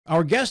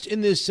Our guest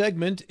in this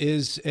segment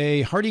is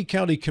a Hardee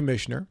County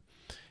commissioner.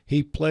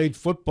 He played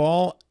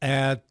football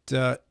at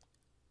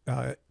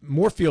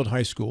Moorfield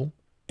High School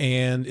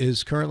and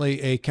is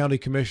currently a county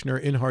commissioner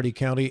in Hardee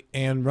County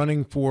and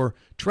running for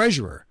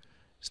treasurer.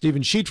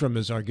 Stephen Schetrom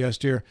is our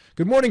guest here.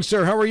 Good morning,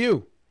 sir. How are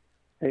you?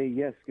 Hey,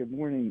 yes. Good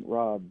morning,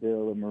 Rob,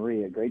 Bill, and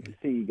Maria. Great to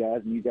see you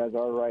guys. And you guys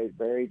are right.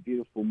 Very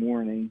beautiful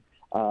morning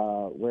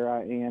where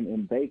I am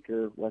in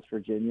Baker, West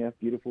Virginia.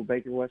 Beautiful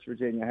Baker, West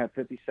Virginia. I have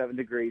 57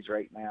 degrees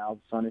right now.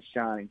 The sun is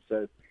shining.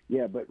 So,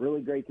 yeah, but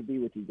really great to be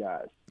with you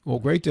guys. Well,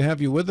 great to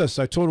have you with us.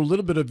 I told a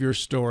little bit of your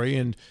story,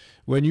 and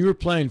when you were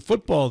playing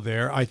football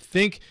there, I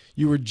think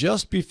you were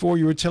just before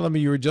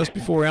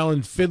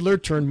Alan Fiddler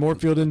turned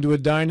Moorfield into a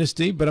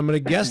dynasty, but I'm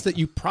going to guess that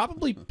you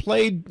probably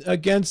played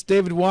against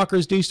David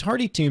Walker's East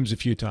Hardee teams a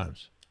few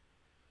times.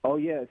 Oh,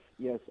 yes,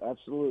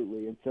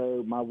 absolutely. And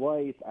so my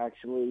wife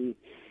actually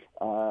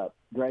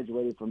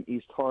graduated from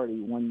East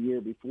Hardee 1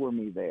 year before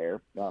me there.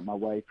 My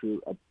wife,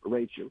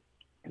 Rachel,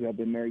 who I've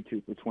been married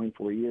to for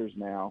 24 years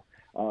now.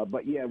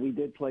 But, yeah, we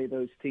did play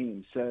those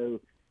teams.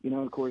 So,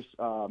 of course,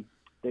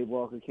 Dave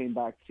Walker came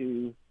back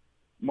to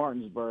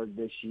Martinsburg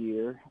this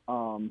year.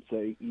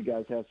 So you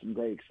guys have some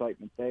great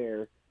excitement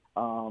there.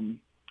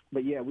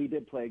 But, yeah, we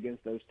did play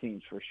against those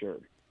teams for sure.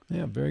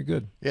 Yeah, very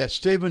good. Yeah,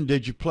 Stephen,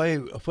 did you play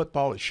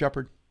football at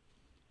Shepherd?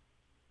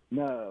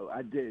 No,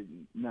 I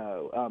didn't.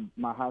 No.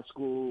 My high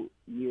school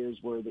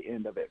years were the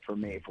end of it for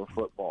me for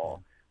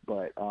football.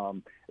 But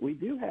we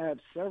do have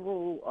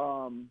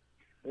several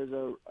there's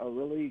a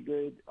really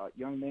good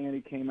young man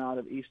who came out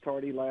of East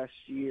Hardee last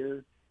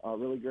year, a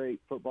really great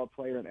football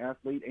player and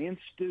athlete and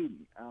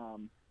student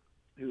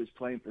who is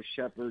playing for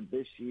Shepherd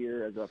this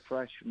year as a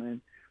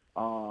freshman.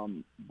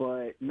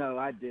 But, no,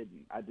 I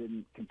didn't. I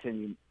didn't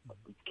continue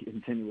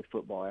with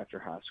football after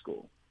high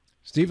school.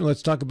 Stephen,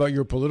 let's talk about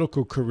your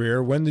political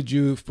career. When did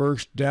you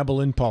first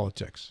dabble in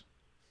politics?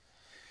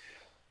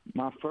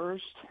 My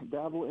first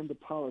dabble into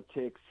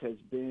politics has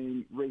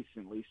been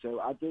recently. So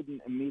I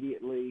didn't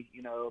immediately,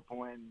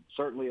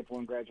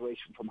 upon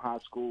graduation from high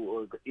school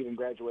or even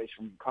graduation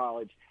from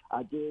college,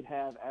 I did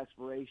have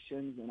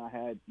aspirations, and I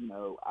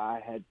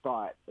had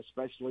thought,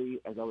 especially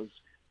as I was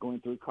going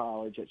through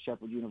college at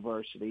Shepherd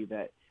University,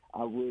 that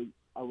I would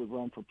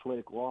run for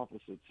political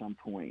office at some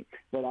point.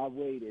 But I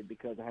waited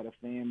because I had a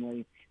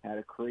family, had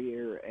a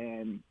career,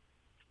 and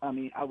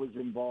I was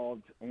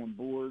involved on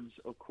boards,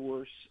 of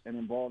course, and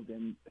involved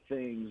in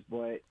things,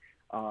 but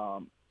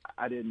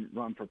I didn't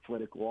run for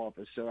political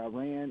office. So I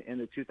ran in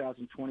the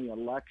 2020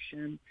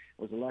 election,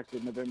 was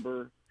elected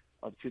November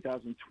of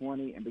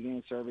 2020, and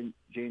began serving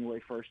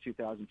January 1st,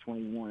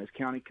 2021 as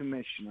county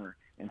commissioner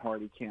in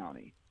Hardee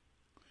County.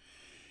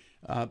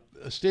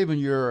 Stephen,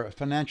 you're a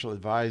financial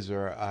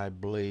advisor, I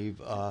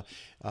believe,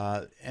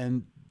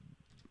 and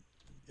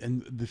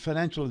the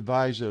financial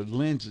advisor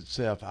lends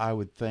itself, I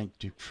would think,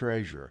 to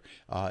treasurer.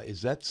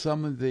 Is that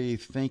some of the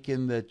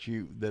thinking that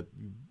you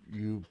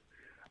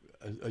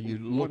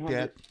looked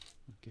at?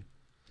 Okay.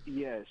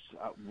 Yes,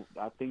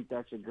 I think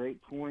that's a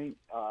great point.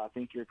 I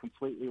think you're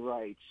completely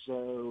right.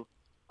 So,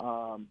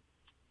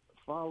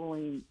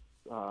 following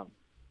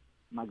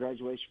my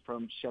graduation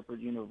from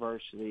Shepherd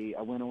University,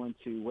 I went on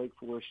to Wake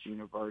Forest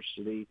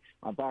University.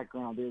 My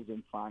background is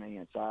in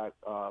finance. I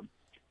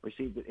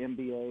received an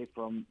MBA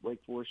from Wake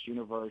Forest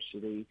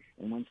University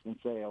in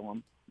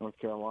Winston-Salem, North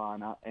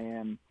Carolina,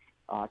 and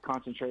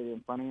concentrated in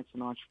finance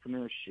and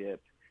entrepreneurship.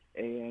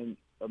 And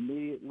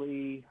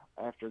immediately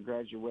after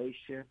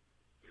graduation,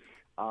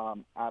 I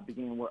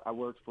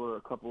worked for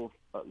a couple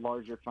of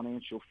larger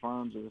financial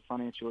firms as a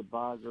financial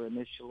advisor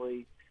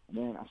initially, and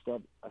then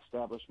I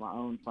established my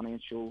own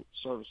financial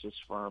services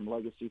firm,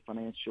 Legacy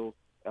Financial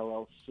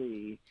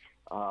LLC,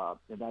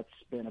 and that's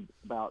been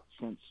about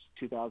since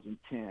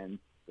 2010.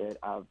 That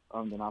I've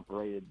owned and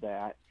operated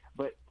that.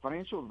 But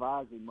financial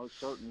advising most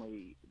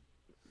certainly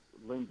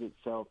lends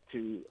itself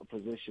to a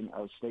position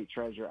of state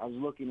treasurer. I was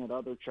looking at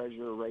other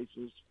treasurer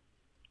races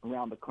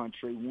around the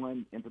country,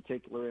 one in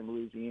particular in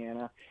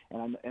Louisiana,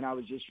 and I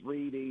was just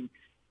reading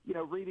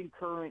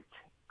current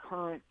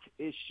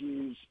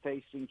issues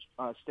facing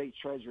state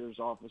treasurer's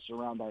office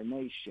around our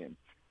nation.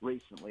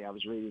 Recently, I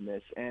was reading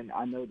this, and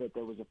I know that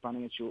there was a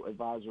financial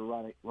advisor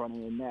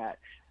running in that.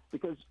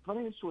 Because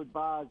financial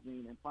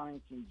advising and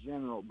finance in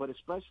general, but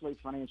especially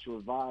financial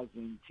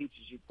advising,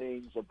 teaches you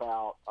things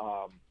about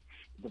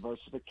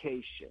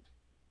diversification,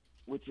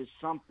 which is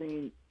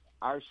something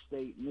our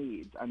state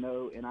needs. I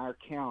know in our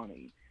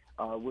county,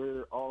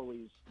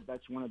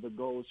 that's one of the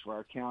goals for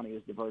our county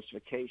is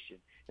diversification.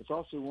 It's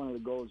also one of the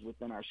goals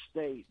within our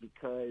state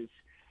because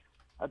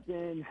I've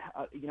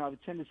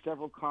attended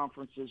several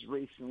conferences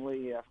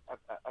recently. I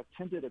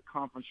attended a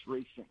conference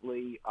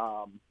recently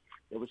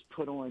it was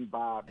put on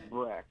by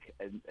BREC,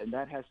 and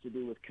that has to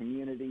do with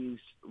communities,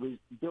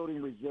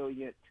 building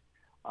resilient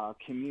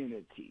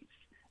communities,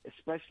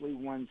 especially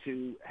ones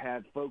who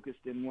have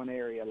focused in one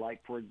area, like,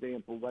 for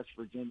example, West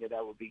Virginia,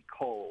 that would be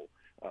coal.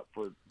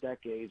 For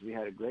decades, we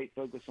had a great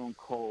focus on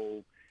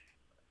coal.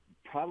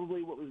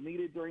 Probably what was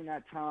needed during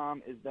that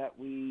time is that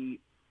we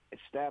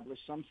establish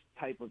some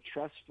type of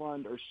trust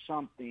fund or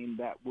something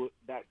that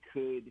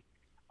could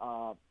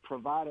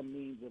provide a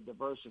means of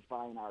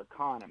diversifying our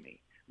economy.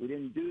 We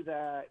didn't do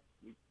that.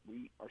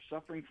 We are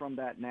suffering from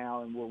that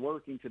now, and we're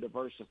working to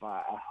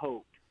diversify, I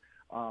hope.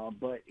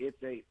 But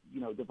it's a,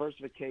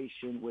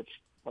 diversification, which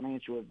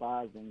financial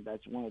advising,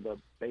 that's one of the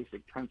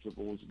basic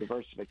principles,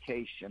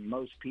 diversification.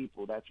 Most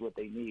people, that's what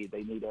they need.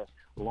 They need a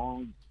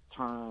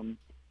long-term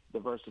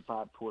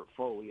diversified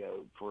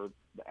portfolio. For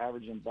the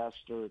average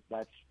investor,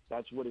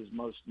 that's what is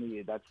most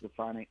needed. That's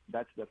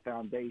the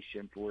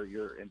foundation for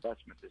your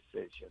investment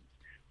decisions.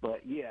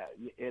 But yeah,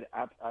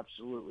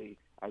 absolutely,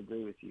 I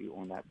agree with you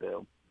on that,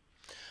 Bill.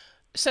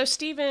 So,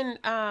 Stephen,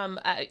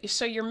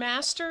 so your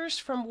master's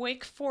from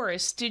Wake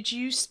Forest, did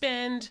you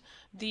spend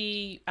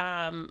the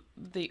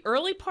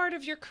early part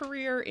of your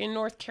career in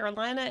North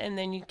Carolina, and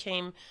then you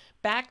came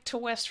back to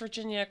West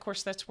Virginia? Of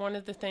course, that's one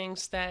of the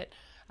things that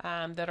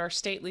our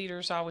state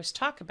leaders always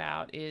talk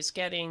about, is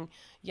getting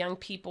young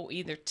people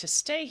either to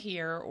stay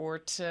here or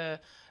to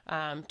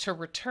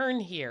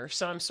return here.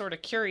 So I'm sort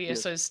of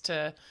curious as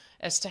to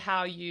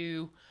how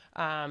you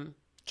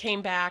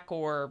came back,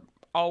 or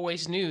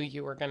always knew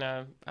you were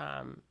gonna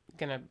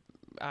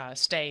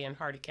stay in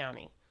Hardy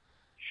County.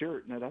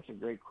 Sure. No, that's a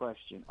great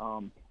question.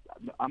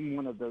 I'm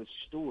one of those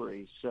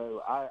stories.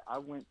 So I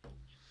went,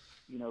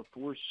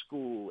 for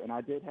school, and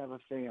I did have a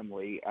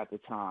family at the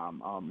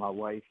time. My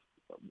wife,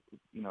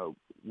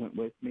 went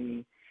with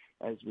me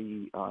as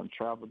we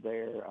traveled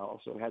there. I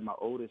also had my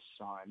oldest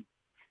son,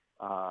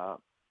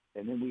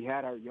 and then we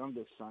had our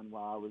youngest son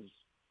while I was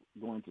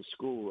going to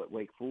school at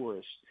Wake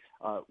Forest.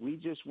 We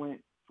just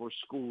went for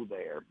school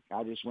there.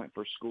 I just went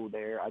for school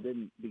there. I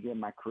didn't begin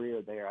my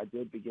career there. I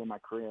did begin my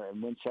career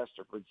in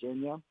Winchester,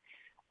 Virginia,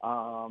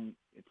 in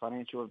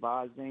financial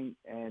advising,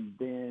 and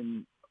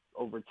then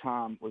over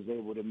time was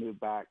able to move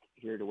back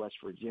here to West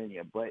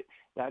Virginia. But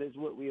that is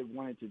what we have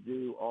wanted to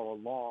do all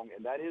along,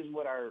 and that is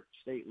what our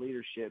state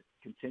leadership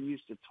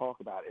continues to talk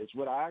about. It's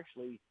what I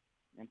actually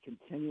am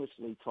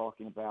continuously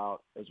talking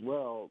about as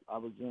well. I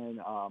was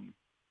in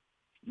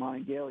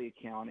Monongalia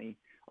County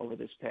over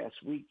this past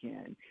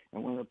weekend,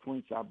 and one of the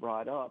points I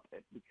brought up,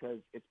 because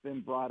it's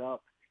been brought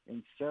up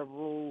in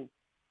several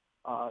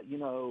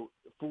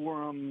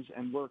forums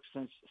and work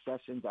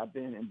sessions I've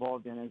been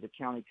involved in as a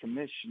county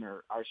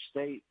commissioner, our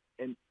state,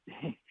 and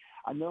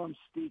I know I'm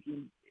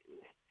speaking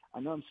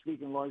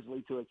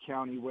largely to a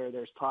county where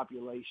there's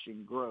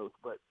population growth,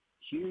 but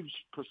huge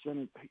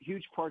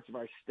parts of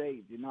our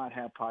state do not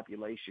have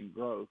population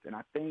growth, and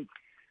I think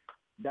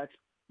that's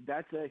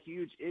a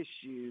huge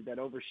issue that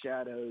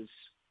overshadows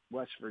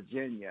West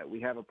Virginia.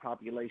 We have a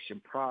population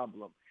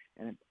problem,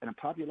 and a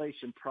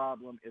population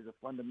problem is a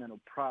fundamental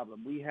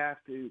problem. We have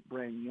to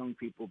bring young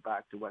people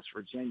back to West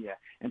Virginia,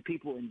 and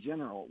people in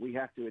general. We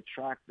have to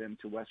attract them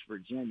to West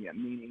Virginia,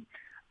 meaning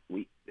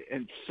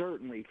and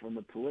certainly from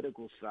the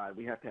political side,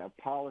 we have to have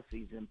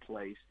policies in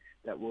place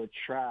that will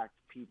attract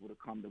people to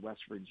come to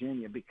West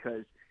Virginia,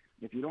 because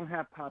if you don't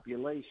have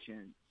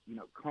population,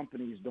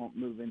 companies don't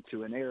move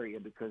into an area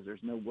because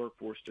there's no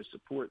workforce to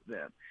support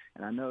them.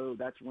 And I know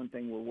that's one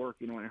thing we're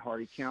working on in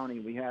Hardy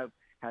County. We have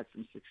had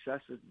some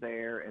successes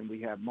there, and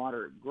we have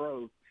moderate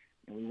growth,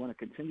 and we want to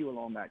continue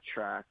along that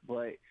track.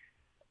 But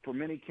for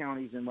many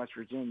counties in West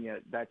Virginia,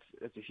 that's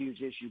a huge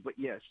issue. But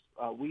yes,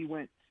 we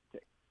went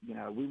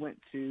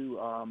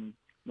to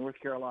North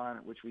Carolina,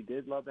 which we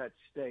did love that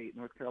state.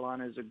 North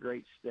Carolina is a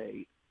great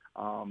state.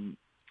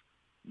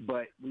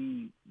 But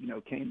we,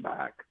 came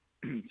back,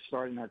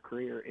 starting our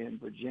career in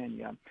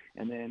Virginia,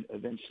 and then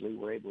eventually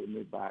were able to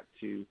move back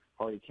to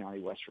Hardy County,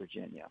 West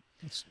Virginia.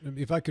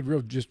 If I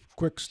could just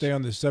quick stay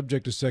on this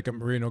subject a second,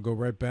 Marie, and I'll go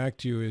right back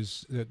to you,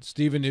 is that,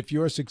 Stephen, if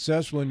you're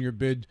successful in your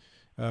bid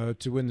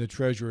to win the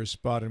treasurer's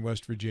spot in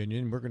West Virginia,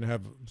 and we're going to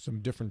have some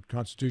different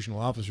constitutional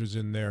officers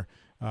in there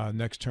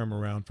next term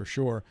around for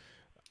sure,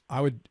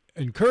 I would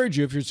encourage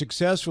you, if you're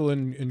successful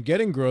in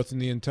getting growth in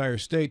the entire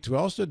state, to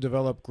also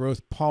develop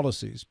growth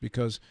policies,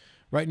 because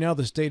right now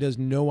the state has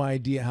no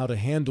idea how to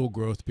handle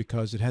growth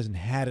because it hasn't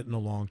had it in a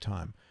long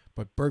time.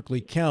 But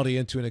Berkeley County,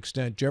 and to an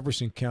extent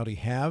Jefferson County,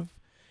 have.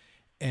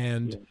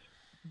 And yes.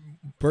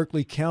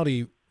 Berkeley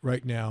County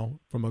right now,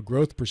 from a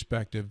growth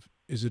perspective,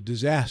 is a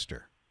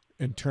disaster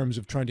in terms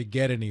of trying to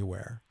get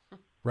anywhere,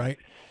 right?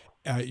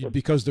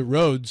 Because the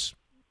roads,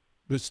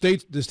 the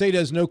state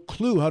has no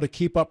clue how to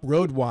keep up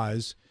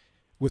road-wise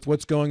with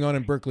what's going on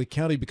in Berkeley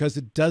County, because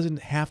it doesn't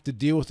have to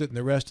deal with it in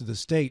the rest of the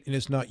state, and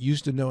it's not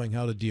used to knowing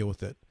how to deal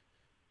with it.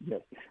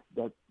 Yes,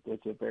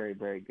 that's a very,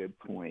 very good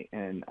point,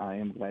 and I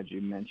am glad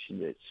you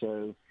mentioned it.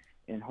 So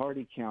in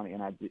Hardy County,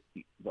 and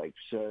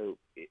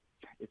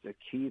it's a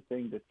key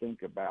thing to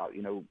think about.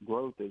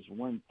 Growth is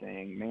one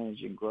thing,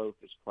 managing growth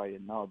is quite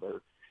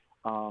another.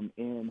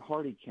 In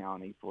Hardy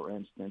County, for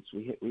instance,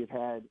 we've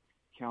had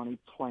county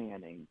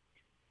planning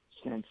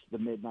since the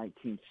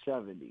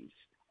mid-1970s.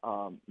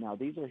 Now,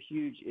 these are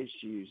huge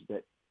issues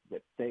that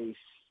face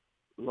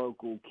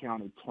local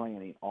county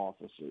planning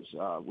offices.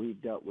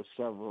 We've dealt with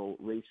several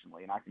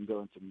recently, and I can go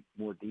into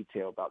more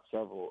detail about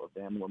several of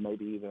them, or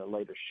maybe even a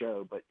later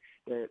show. But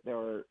there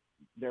are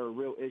there are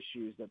real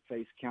issues that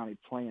face county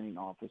planning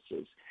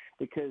offices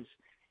because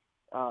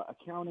a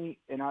county,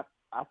 and I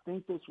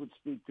think this would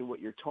speak to what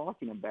you're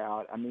talking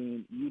about. I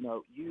mean,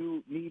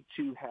 you need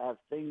to have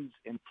things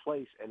in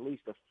place, at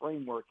least a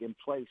framework in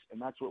place,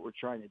 and that's what we're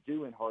trying to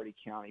do in Hardy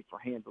County for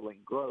handling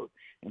growth.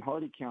 In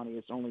Hardy County,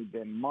 it's only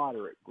been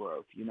moderate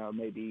growth,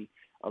 maybe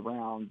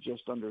around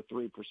just under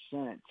 3%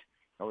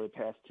 over the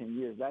past 10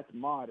 years. That's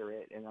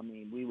moderate, and I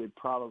mean, we would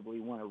probably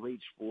want to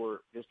reach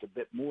for just a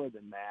bit more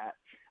than that,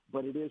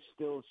 but it is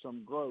still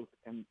some growth,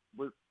 and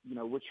we're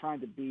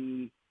trying to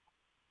be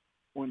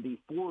on the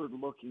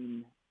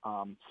forward-looking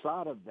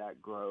side of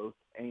that growth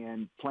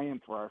and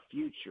plan for our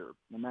future.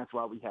 And that's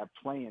why we have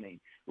planning,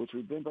 which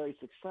we've been very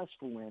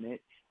successful in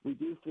it. We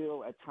do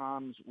feel at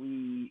times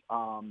we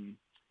are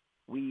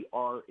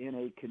in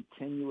a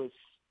continuous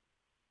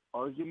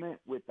argument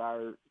with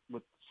the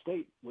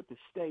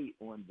state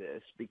on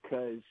this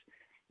because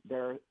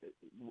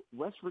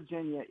West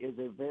Virginia is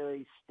a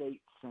very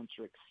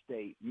state-centric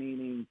state,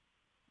 meaning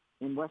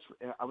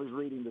I was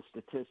reading the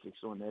statistics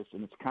on this,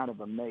 and it's kind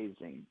of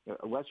amazing.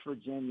 West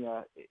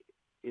Virginia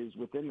is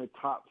within the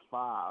top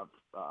 5,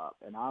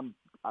 and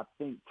I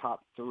think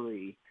top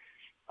 3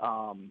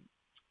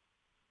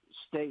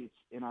 states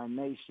in our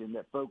nation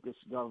that focus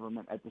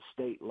government at the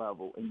state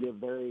level and give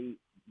very,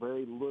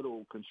 very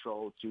little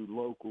control to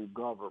local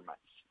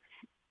governments.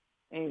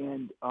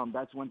 And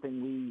that's one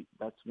thing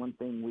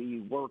we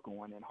work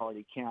on in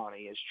Hardy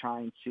County is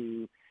trying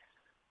to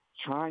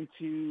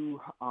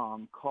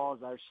cause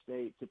our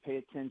state to pay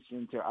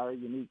attention to our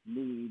unique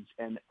needs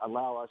and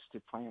allow us to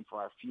plan for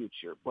our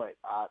future. But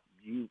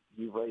you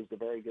raised a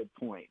very good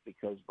point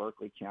because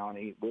Berkeley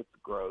County, with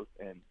growth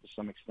and to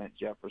some extent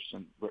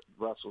Jefferson,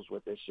 wrestles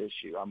with this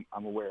issue.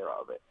 I'm aware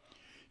of it.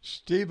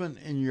 Stephen,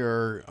 in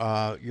your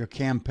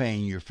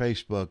campaign, your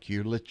Facebook,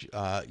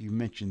 you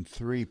mentioned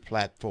 3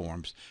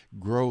 platforms: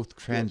 growth,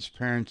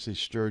 transparency,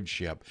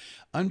 stewardship.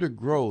 Under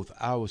growth,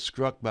 I was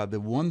struck by the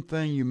one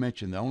thing you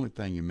mentioned. The only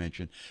thing you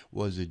mentioned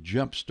was a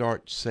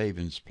Jumpstart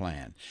Savings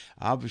Plan.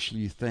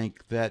 Obviously, you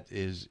think that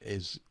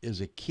is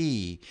a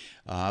key,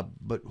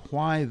 but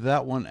why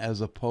that one as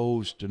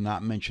opposed to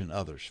not mention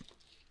others?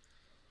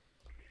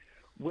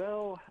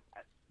 Well,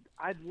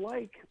 I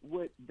like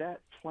what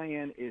that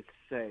plan is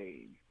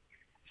saying.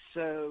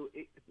 So,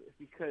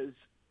 because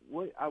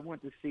what I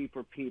want to see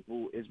for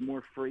people is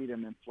more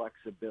freedom and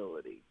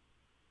flexibility.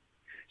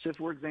 So,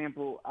 for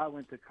example, I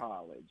went to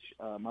college.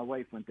 My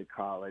wife went to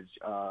college.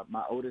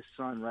 My oldest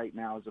son right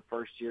now is a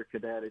first-year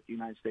cadet at the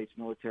United States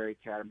Military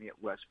Academy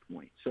at West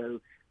Point. So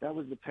that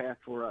was the path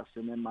for us.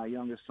 And then my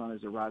youngest son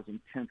is a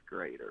rising 10th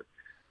grader.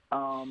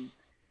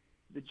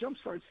 The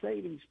Jumpstart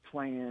Savings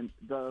Plan,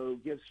 though,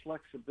 gives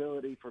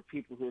flexibility for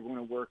people who are going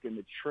to work in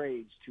the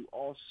trades to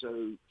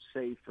also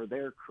save for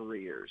their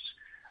careers.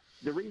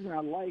 The reason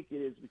I like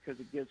it is because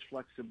it gives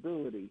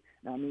flexibility.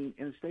 Now, I mean,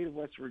 in the state of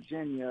West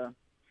Virginia,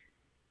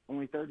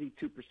 only 32%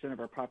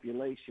 of our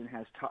population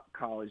has top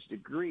college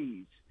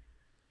degrees.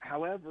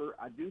 However,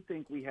 I do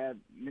think we have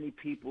many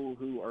people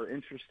who are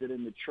interested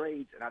in the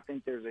trades, and I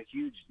think there's a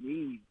huge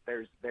need.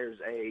 There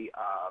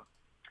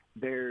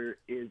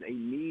is a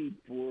need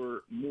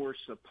for more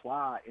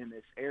supply in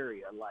this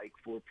area, like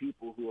for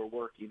people who are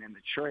working in the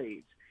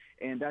trades.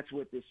 And that's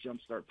what this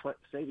Jumpstart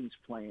Savings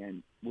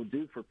Plan will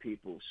do for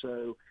people.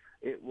 So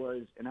it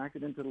was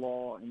enacted into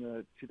law in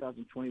the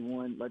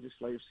 2021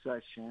 legislative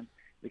session,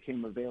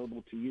 became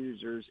available to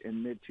users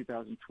in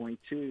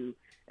mid-2022,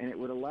 and it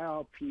would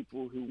allow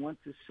people who want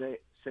to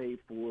save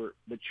for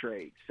the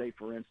trade, say,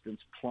 for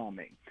instance,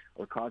 plumbing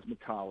or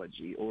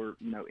cosmetology or,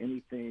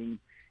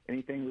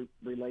 anything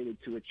related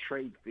to a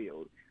trade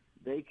field.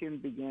 They can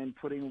begin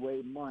putting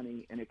away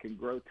money, and it can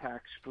grow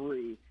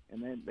tax-free,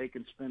 and then they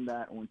can spend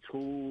that on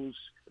tools,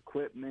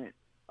 equipment,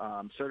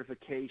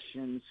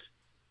 certifications,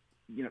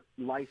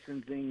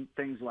 licensing,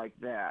 things like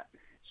that.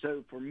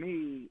 So for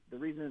me, the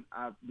reason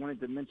I wanted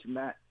to mention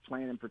that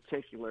plan in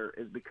particular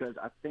is because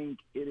I think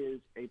it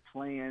is a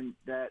plan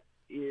that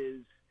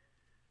is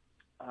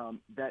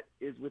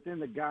within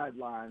the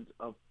guidelines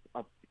of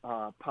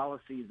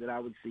policies that I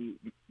would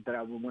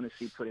want to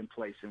see put in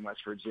place in West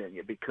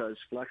Virginia, because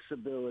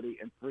flexibility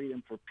and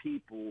freedom for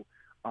people,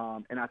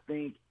 and I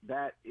think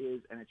that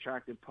is an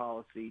attractive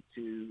policy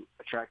to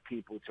attract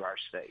people to our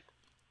state.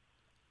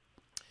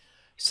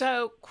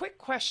 So, quick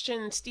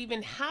question,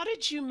 Stephen, how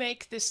did you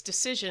make this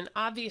decision?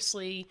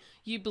 Obviously,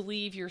 you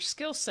believe your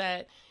skill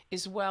set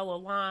is well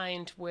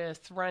aligned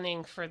with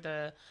running for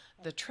the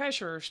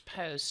treasurer's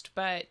post,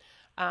 but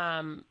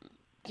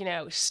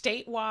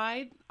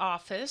statewide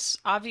office,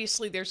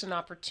 obviously there's an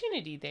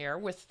opportunity there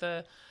with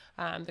the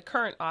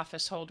current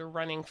office holder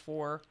running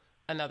for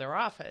another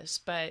office,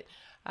 but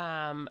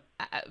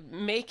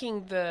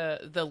making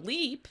the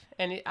leap,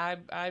 and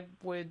I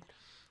would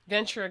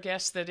venture a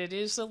guess that it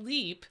is a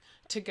leap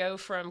to go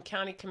from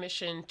county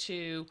commission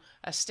to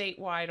a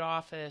statewide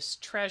office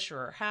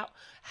treasurer.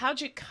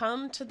 How'd you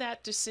come to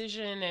that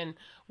decision, and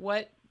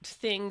what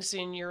things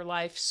in your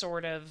life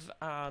sort of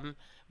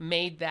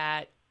made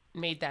that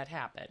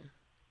happen?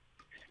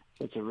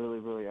 It's a really,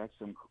 really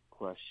excellent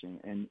question.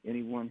 And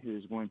anyone who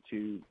is going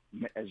to,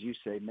 as you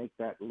say, make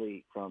that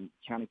leap from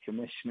county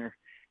commissioner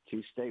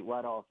to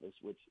statewide office,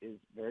 which is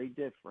very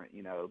different.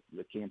 You know,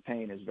 the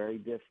campaign is very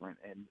different,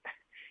 and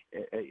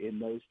in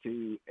those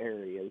two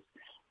areas.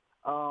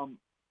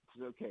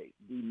 Okay,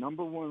 the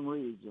number one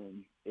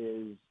reason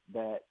is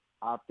that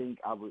I think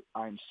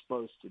I'm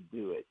supposed to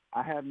do it.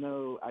 I have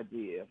no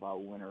idea if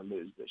I'll win or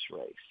lose this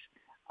race.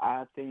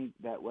 I think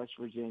that West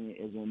Virginia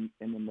is in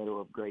the middle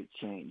of great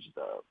change,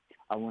 though.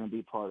 I want to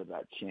be part of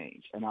that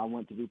change, and I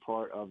want to be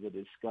part of the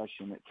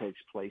discussion that takes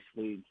place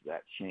leading to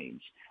that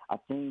change. I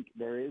think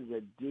there is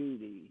a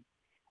duty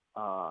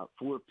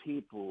for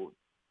people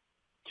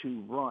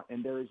to run,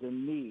 and there is a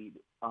need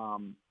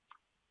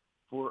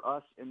for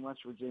us in West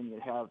Virginia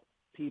to have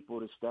people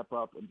to step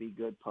up and be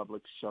good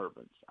public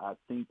servants. I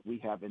think we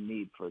have a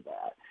need for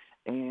that.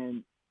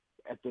 And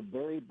at the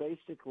very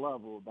basic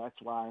level, that's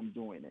why I'm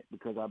doing it,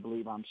 because I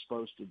believe I'm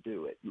supposed to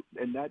do it.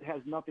 And that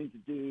has nothing to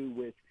do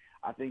with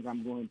I think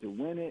I'm going to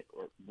win it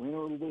or win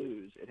or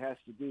lose. It has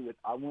to do with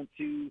I want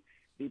to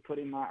be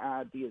putting my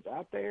ideas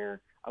out there.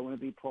 I want to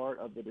be part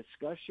of the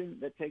discussion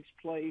that takes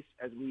place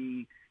as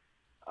we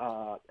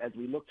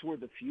look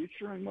toward the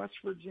future in West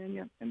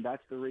Virginia, and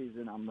that's the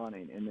reason I'm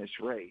running in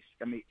this race.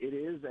 I mean, it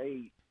is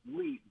a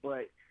leap,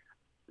 but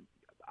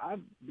I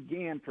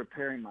began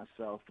preparing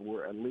myself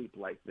for a leap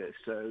like this.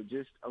 So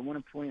I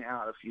want to point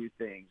out a few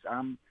things.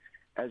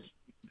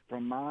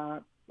 From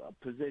my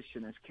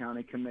position as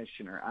county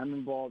commissioner, I'm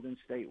involved in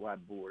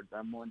statewide boards.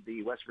 I'm on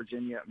the West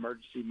Virginia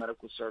Emergency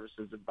Medical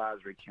Services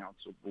Advisory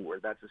Council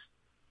board. That's a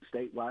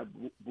statewide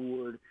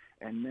board,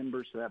 and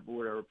members of that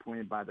board are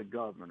appointed by the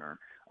governor.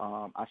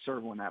 I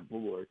serve on that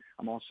board.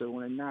 I'm also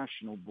on a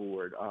national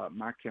board.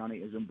 My county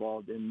is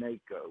involved in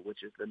NACO,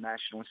 which is the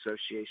National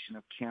Association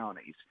of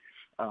Counties.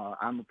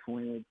 I'm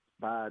appointed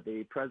by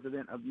the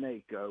president of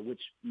NACO,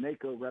 which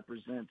NACO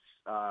represents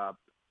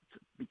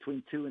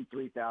between 2,000 and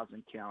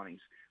 3,000 counties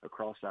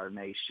across our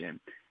nation.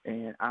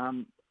 And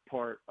I'm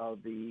part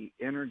of the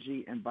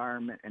Energy,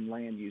 Environment, and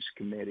Land Use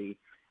Committee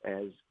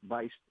as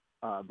vice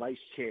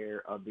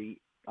chair of the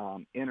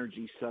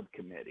Energy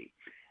Subcommittee.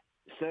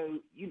 So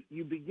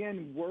you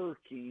begin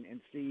working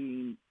and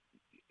seeing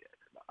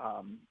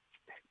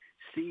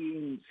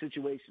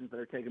situations that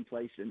are taking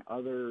place in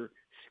other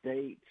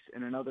states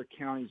and in other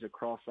counties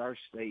across our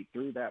state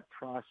through that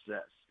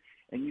process.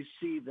 And you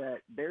see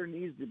that there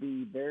needs to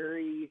be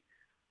very,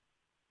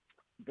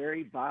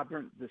 very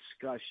vibrant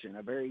discussion,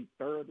 a very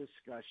thorough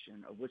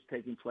discussion of what's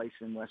taking place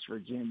in West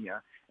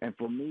Virginia. And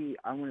for me,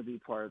 I want to be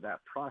part of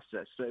that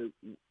process. So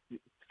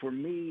for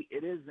me,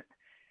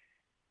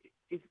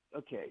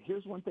 okay,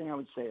 here's one thing I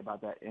would say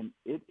about that, and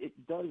it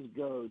does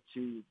go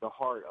to the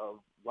heart of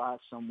why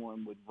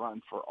someone would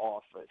run for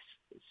office.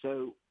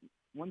 So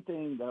one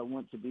thing that I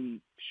want to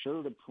be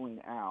sure to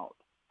point out,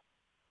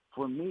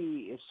 for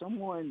me, if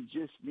someone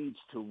just needs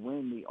to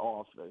win the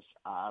office,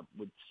 I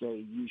would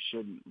say you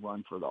shouldn't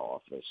run for the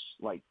office.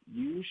 Like,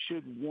 you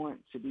should want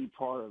to be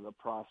part of the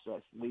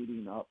process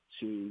leading up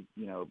to,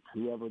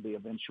 whoever the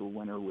eventual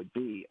winner would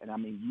be. And I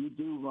mean, you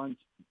do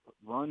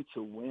run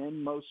to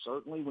win, most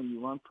certainly, when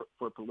you run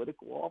for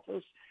political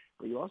office,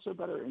 but you also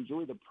better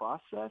enjoy the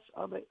process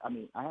of it. I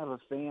mean, I have a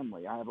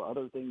family. I have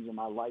other things in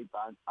my life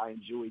I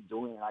enjoy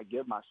doing, and I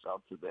give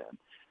myself to them.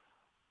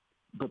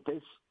 But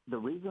the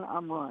reason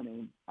I'm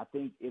running, I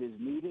think it is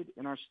needed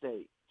in our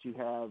state to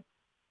have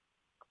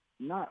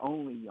not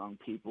only young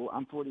people.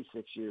 I'm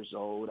 46 years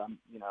old.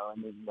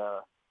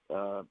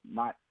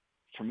 Not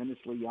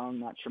tremendously young,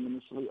 not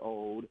tremendously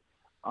old.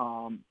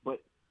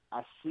 But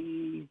I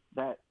see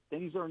that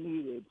things are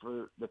needed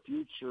for the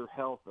future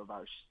health of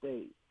our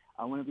state.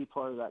 I want to be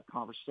part of that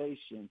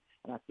conversation.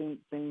 And I think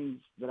things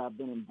that I've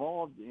been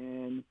involved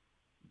in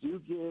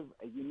do give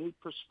a unique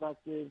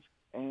perspective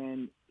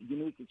and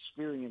unique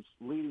experience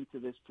leading to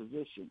this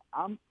position.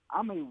 I'm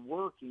a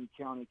working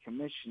county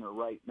commissioner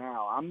right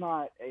now. I'm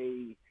not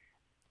a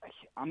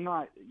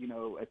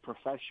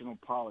professional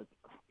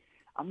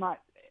I'm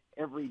not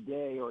every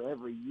day or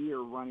every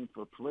year running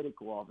for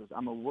political office.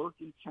 I'm a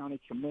working county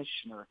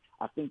commissioner.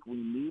 I think we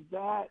need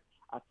that.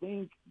 I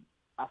think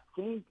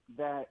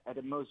that at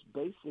a most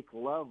basic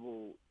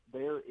level,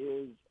 there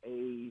is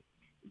a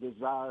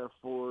desire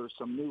for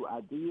some new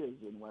ideas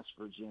in West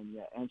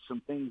Virginia and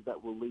some things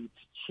that will lead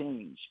to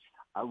change.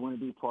 I want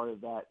to be part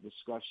of that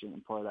discussion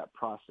and part of that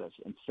process.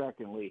 And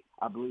secondly,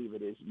 I believe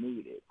it is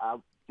needed. I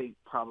think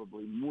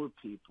probably more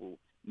people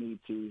need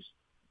to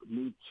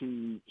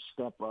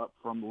step up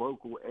from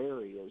local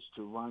areas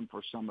to run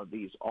for some of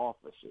these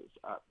offices.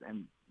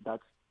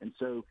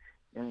 So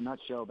in a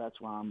nutshell, that's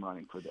why I'm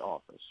running for the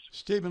office.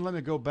 Stephen, let me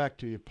go back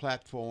to your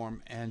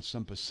platform and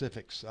some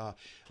specifics.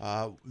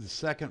 The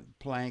second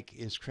plank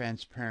is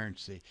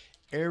transparency.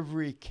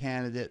 Every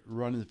candidate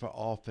running for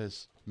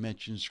office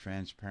mentions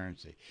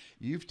transparency.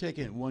 You've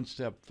taken it one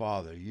step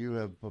farther. You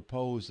have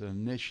proposed an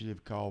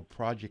initiative called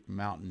Project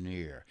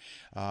Mountaineer.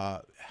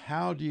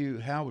 How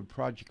would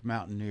Project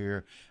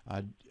Mountaineer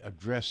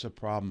address the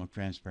problem of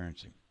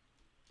transparency?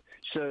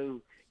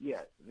 So,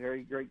 yeah,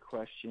 very great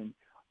question.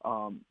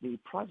 The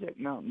Project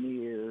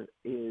Mountaineer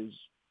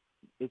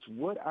it's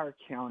what our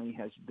county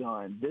has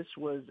done. This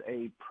was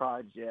a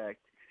project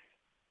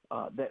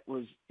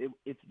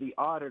it's the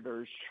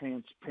auditor's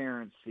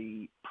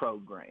transparency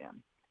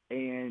program.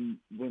 And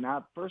when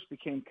I first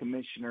became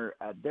commissioner,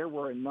 there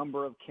were a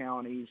number of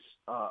counties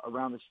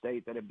around the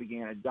state that had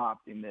began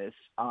adopting this,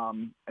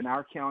 and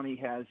our county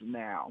has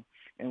now.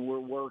 And we're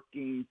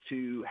working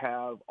to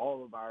have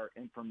all of our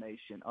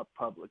information up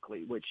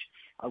publicly, which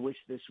I wish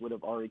this would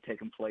have already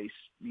taken place,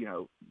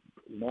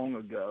 long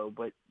ago.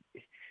 But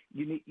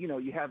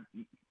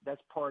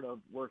that's part of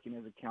working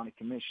as a county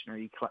commissioner.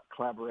 You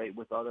collaborate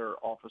with other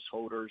office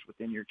holders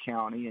within your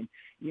county, and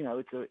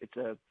it's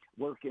a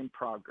work in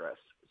progress.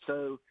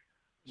 So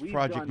we've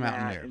Project done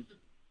Mountaineer.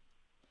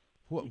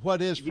 That.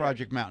 What is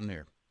Project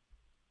Mountaineer?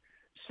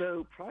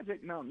 So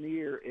Project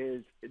Mountaineer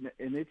is,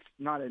 and it's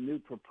not a new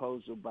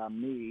proposal by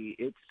me.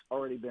 It's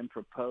already been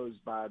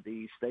proposed by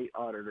the state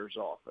auditor's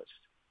office.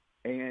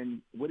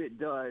 And what it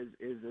does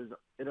is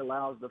it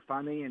allows the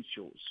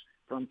financials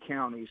from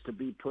counties to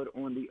be put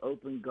on the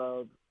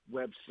OpenGov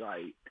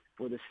website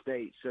for the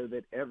state, so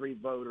that every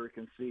voter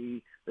can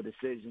see the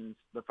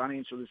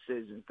financial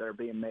decisions that are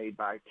being made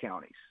by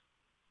counties.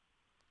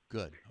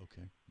 Good.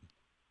 Okay.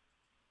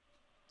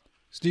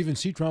 Stephen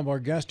Schetrom, our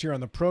guest here on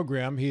the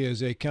program. He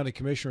is a county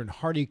commissioner in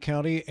Hardy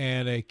County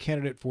and a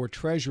candidate for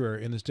treasurer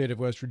in the state of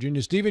West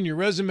Virginia. Stephen, your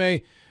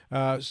resume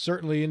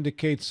certainly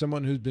indicates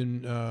someone who's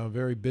been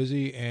very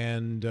busy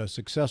and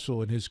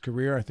successful in his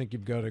career. I think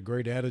you've got a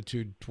great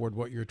attitude toward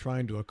what you're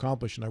trying to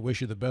accomplish, and I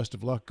wish you the best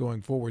of luck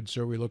going forward,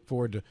 sir. We look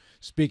forward to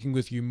speaking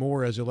with you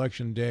more as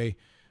Election Day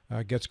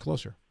gets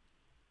closer.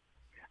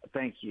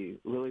 Thank you.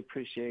 Really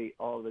appreciate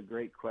all the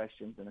great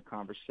questions and the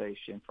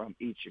conversation from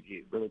each of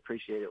you. Really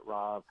appreciate it,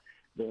 Rob,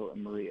 Bill,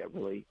 and Maria.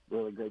 Really,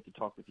 really great to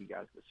talk with you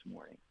guys this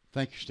morning.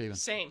 Thank you, Stephen.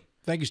 Same.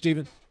 Thank you,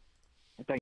 Stephen.